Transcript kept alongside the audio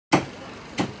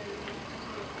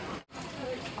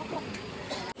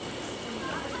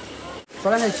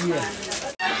抓2条鲫鱼。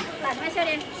那它小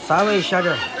的？稍微小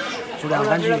点儿，做凉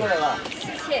拌鲫鱼。17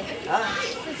啊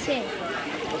，17。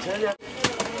我称的，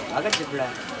那个几块呢？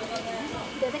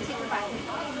这个7块半。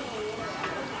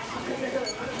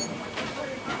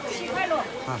7块6。啊。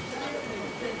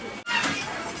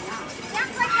2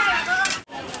块钱那个。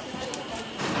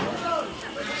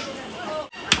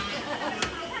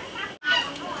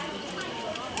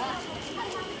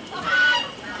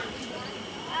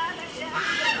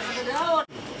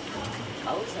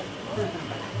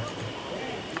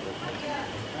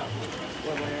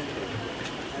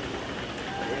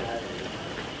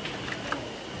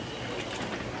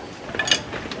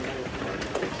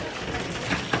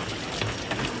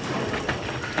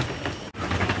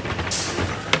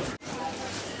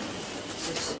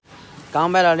刚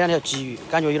买了2条鲫鱼，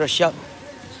感觉有点小，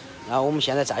然后我们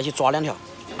现在再去抓2条。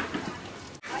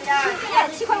哎呀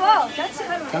，7块5，这7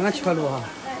块6。刚刚7块6哈。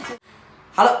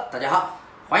Hello， 大家好，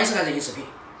欢迎收看这期视频，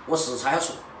我是超小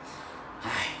厨。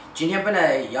今天本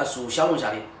来要做小龙虾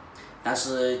的，但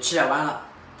是起来晚了，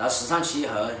到市场去以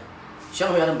后，小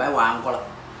龙虾都卖完过了。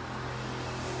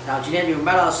然后今天就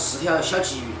买了4条小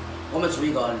鲫鱼，我们做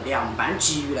一个凉拌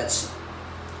鲫鱼来吃。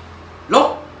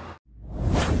弄。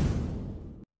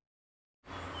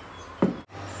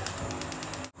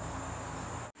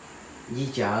你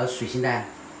叫睡醒来，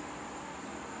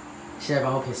起来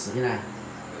帮我拍视频来。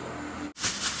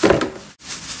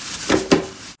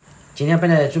今天本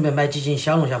来准备买几斤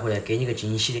小龙虾回来给你个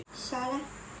惊喜的。啥呢？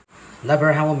老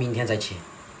板喊我明天再去。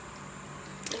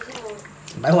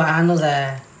卖完了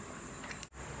噻。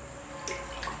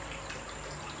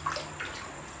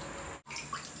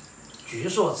据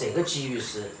说这个鲫鱼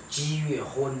是鲫鱼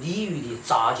和鲤鱼的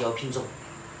杂交品种，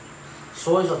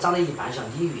所以说长得一半像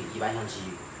鲤鱼，一半像鲫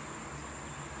鱼。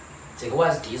这个我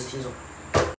还是第一次听说。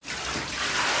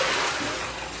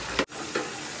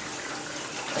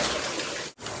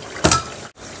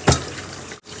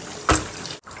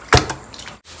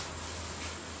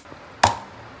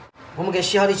我们给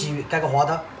洗好的鲫鱼改个花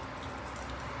刀，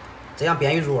这样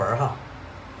便于入味儿哈。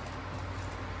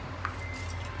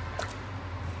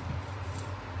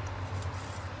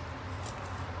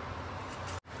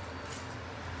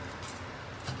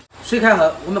水开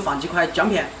后，我们放几块姜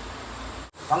片。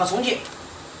放个葱节，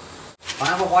放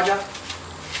2颗花椒，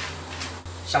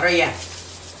下点盐，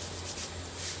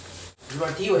入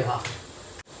点底味哈，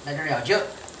来点料酒，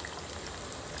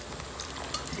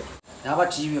然后把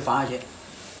鲫鱼放下去，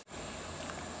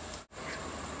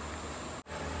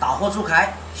大火煮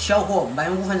开，小火焖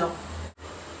5分钟。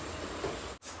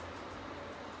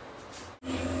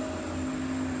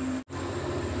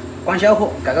关小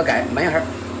火，盖个盖，焖一会儿。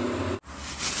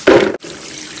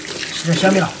洗点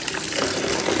小米辣。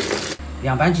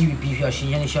凉拌鲫鱼必须要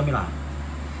新鲜的小米辣，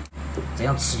这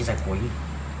样吃起才过瘾。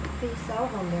可以少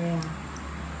放点呀。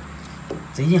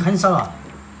这已经很少了，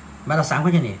买了3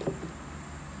块钱的。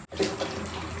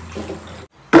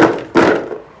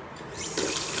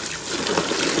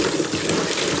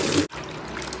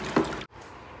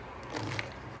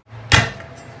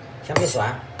香配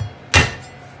蒜。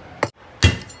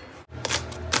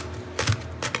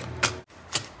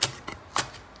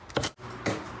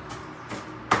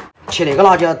切那个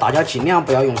辣椒，大家尽量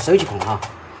不要用手去碰哈，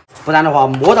不然的话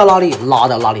摸到哪里辣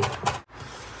到哪里。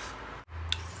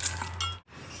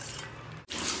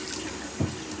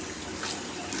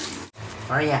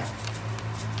放点盐，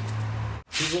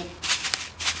鸡精、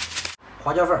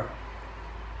花椒粉、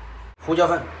胡椒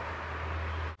粉、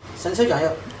生抽酱油、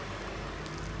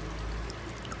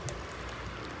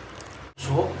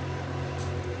醋，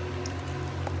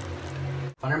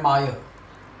放点麻油。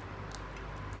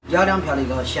舀2瓢那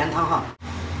个鲜汤哈，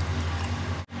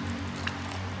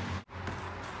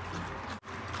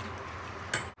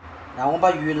然后我们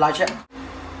把鱼拿起来，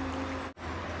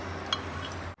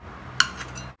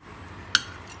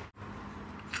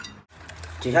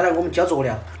接下来我们浇佐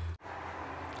料，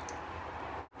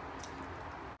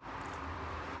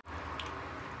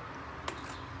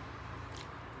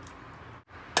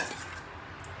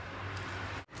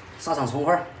撒上葱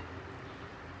花儿。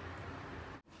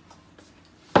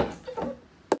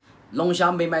龙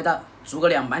虾没买到，做个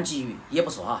凉拌鲫鱼也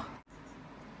不错哈。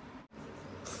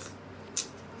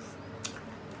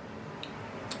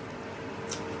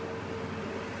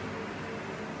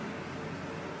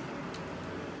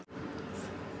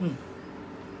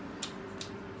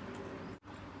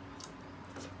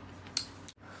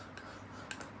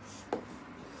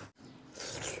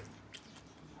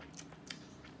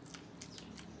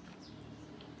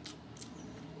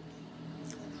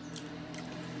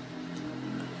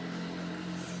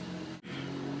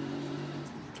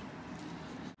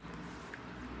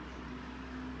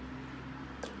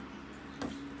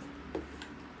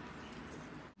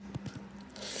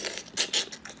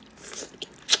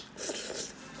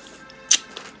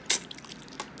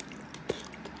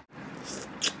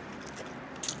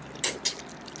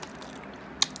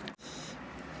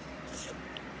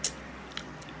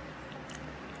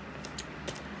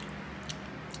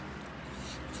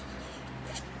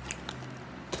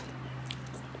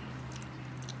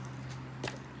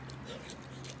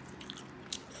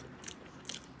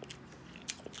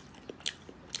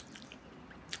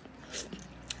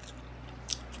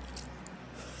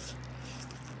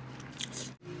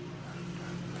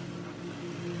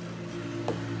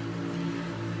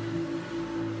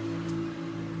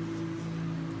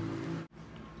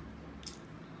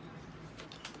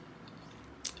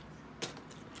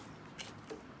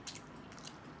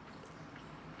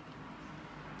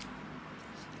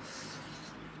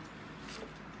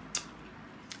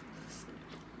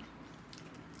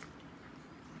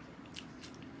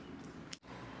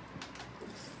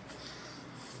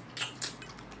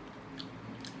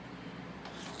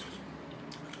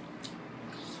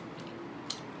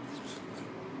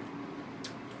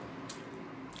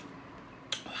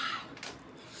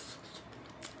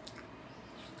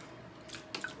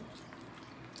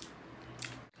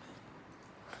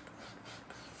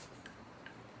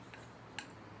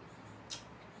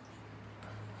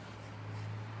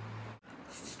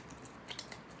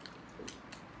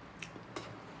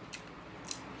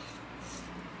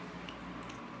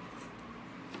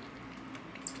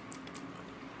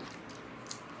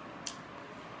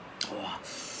哇，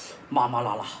麻麻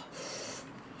辣辣。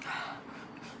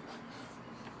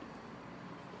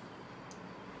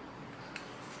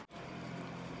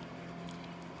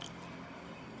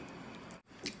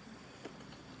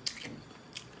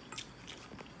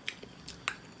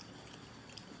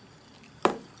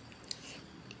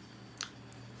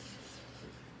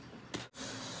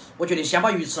我决定先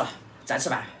把鱼吃了，再吃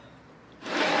饭。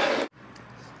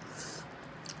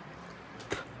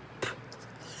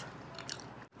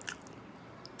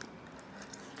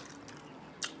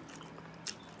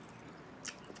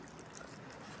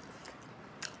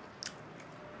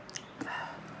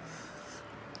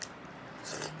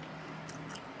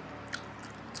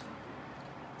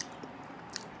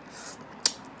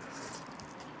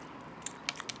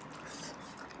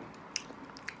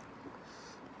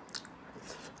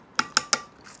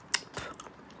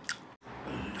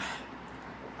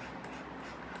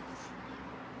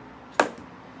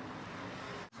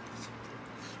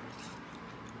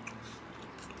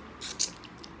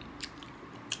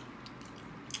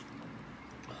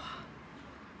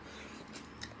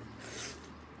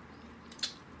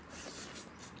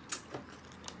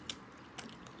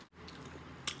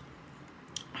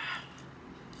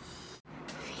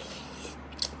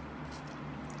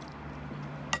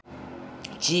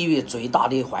鲫鱼最大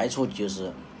的坏处就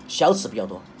是小刺比较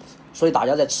多，所以大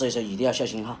家在吃的时候一定要小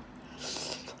心哈。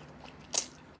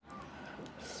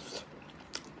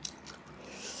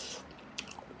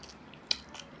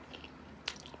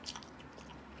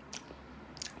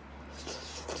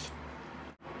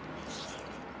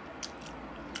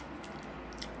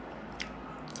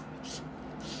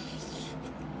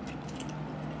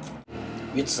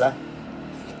鱼刺。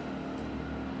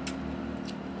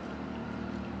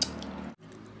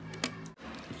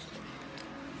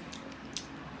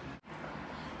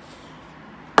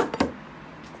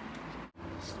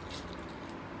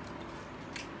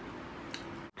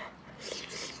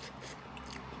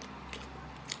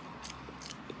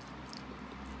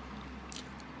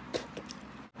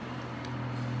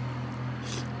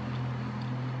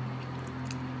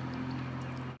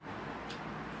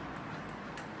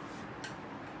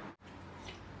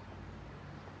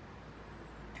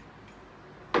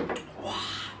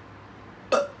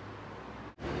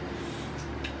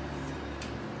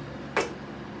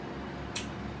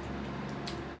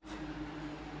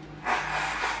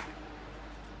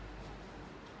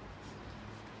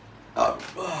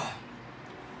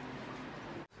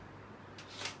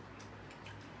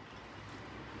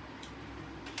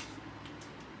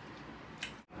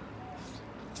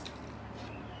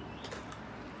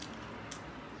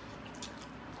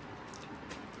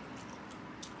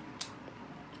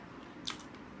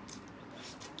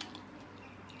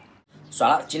算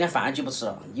了，今天饭就不吃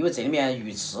了，因为这里面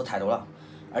鱼刺太多了，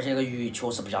而且这个鱼确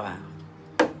实不下饭。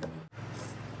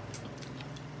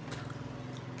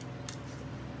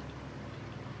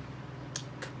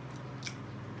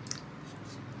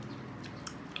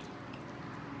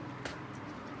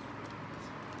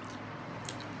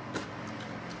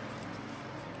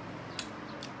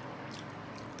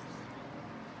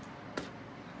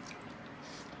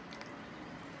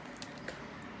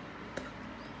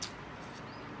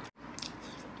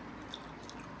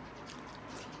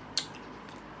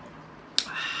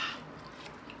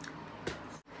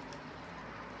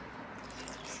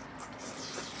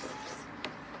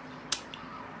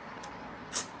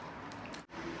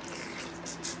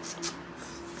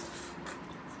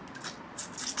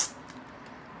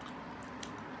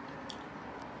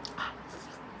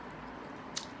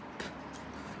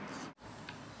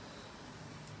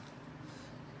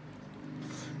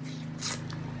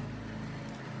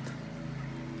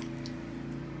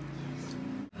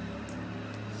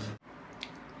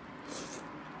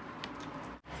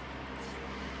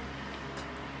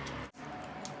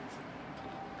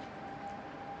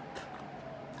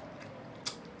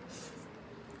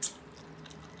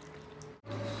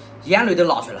眼泪都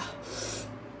拿出来了，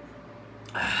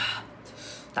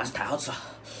但是太好吃了。